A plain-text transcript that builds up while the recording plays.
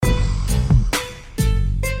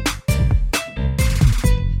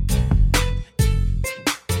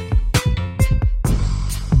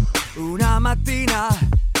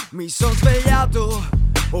Mi son svegliato,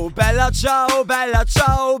 oh bella ciao, bella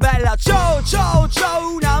ciao, bella ciao, ciao,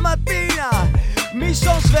 ciao. Una mattina mi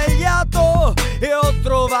son svegliato e ho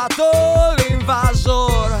trovato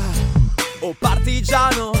l'invasor. Oh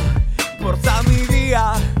partigiano, portami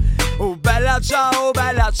via. Oh bella ciao,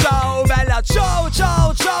 bella ciao, bella ciao,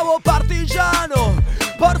 ciao, ciao. Oh partigiano,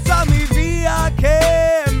 portami via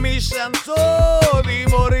che mi sento di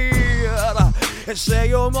morire. E se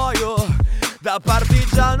io muoio da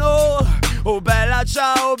partigiano, oh bella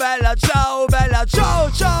ciao, bella ciao, bella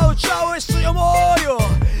ciao, ciao, ciao. E se io muoio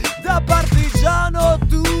da partigiano,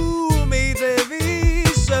 tu mi devi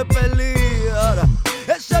seppellire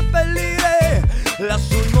e seppellire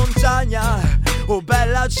lassù in montagna. Oh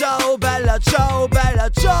bella ciao, bella ciao, bella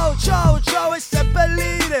ciao, ciao, ciao. E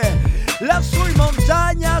seppellire lassù in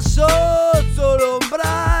montagna sotto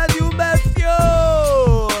l'ombra di un bel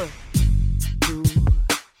fiore.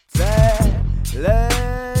 Tutte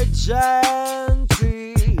le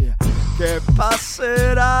genti che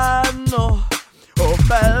passeranno, oh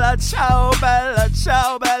bella ciao, bella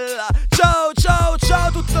ciao, bella ciao, ciao,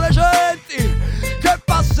 ciao. Tutte le genti che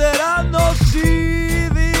passeranno si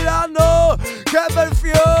diranno: che bel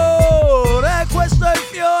fiore, questo è il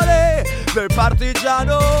fiore del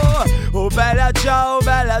partigiano. Oh bella ciao,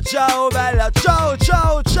 bella ciao, bella ciao,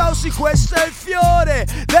 ciao, ciao. Sì, questo è il fiore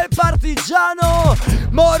del partigiano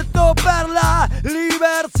morto per la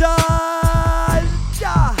libertà.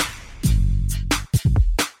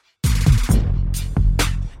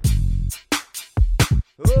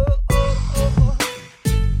 Oh, oh, oh, oh.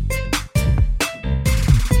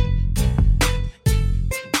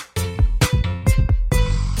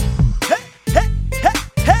 Hey, hey, hey,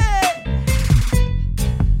 hey.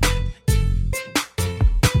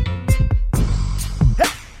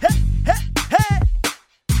 Hey, hey, hey, hey.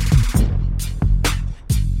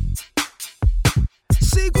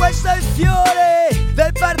 Sì, questo è il fiore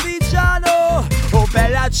del partigiano. Oh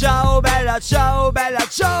bella ciao, bella ciao, bella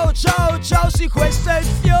ciao, ciao, ciao. Sì, questo è il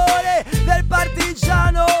fiore del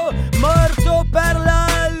partigiano morto per la